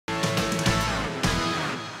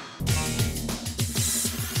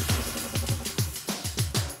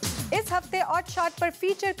हफ्ते hot shot पर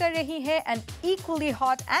feature कर रही है N equally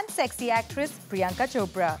hot and sexy actress Priyanka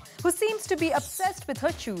Chopra, who seems to be obsessed with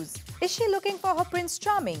her shoes. Is she looking for her Prince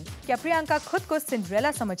Charming? क्या प्रियंका खुद को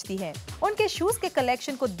सिंड्रेला समझती है? उनके शूज के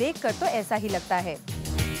कलेक्शन को देखकर तो ऐसा ही लगता है।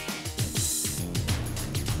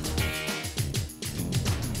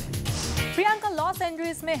 प्रियंका लॉस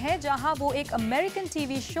एंजलिस में है, जहां वो एक अमेरिकन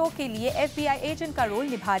टीवी शो के लिए FBI एजेंट का रोल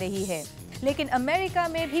निभा रही है। लेकिन अमेरिका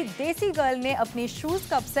में भी देसी गर्ल ने अपनी शूज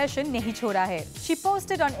का ऑब्सेशन नहीं छोड़ा है। She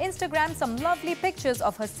posted on Instagram some lovely pictures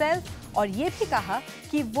of herself और ये भी कहा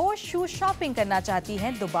कि वो शू शॉपिंग करना चाहती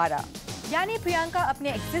हैं दोबारा। यानी प्रियंका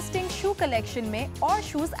अपने एग्जिस्टिंग शू कलेक्शन में और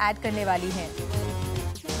शूज ऐड करने वाली हैं।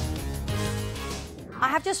 I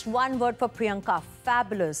have just one word for Priyanka,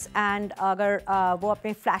 fabulous. And अगर वो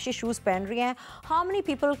अपने flashy shoes पहन रही हैं, how many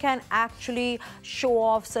people can actually show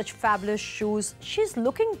off such fabulous shoes? She's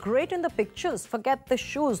looking great in the pictures. Forget the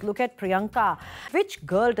shoes. Look at Priyanka. Which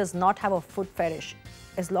girl does not have a foot fetish?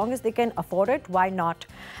 As long as they can afford it, why not?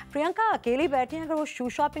 Priyanka अकेली बैठी हैं, अगर वो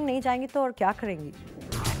shoe shopping नहीं जाएंगी तो और क्या करेंगी?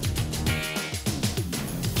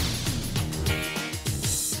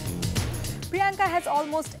 Priyanka has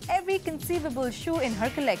almost every conceivable shoe in her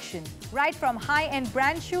collection, right from high-end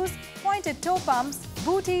brand shoes, pointed toe pumps,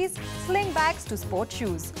 booties, sling bags to sport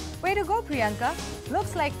shoes. Way to go, Priyanka!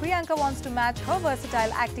 Looks like Priyanka wants to match her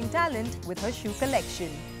versatile acting talent with her shoe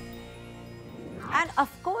collection. And of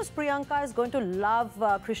course, Priyanka is going to love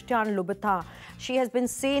Christian Louboutin. She has been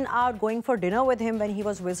seen out going for dinner with him when he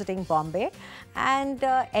was visiting Bombay. And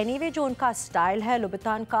anyway, जो उनका style है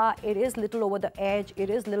Louboutin का, it is little over the edge, it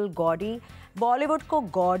is little gaudy. Bollywood को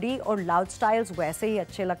gaudy और loud styles वैसे ही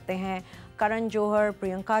अच्छे लगते हैं. Karan Johar,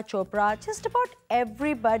 Priyanka Chopra, just about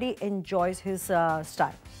everybody enjoys his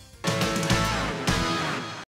style.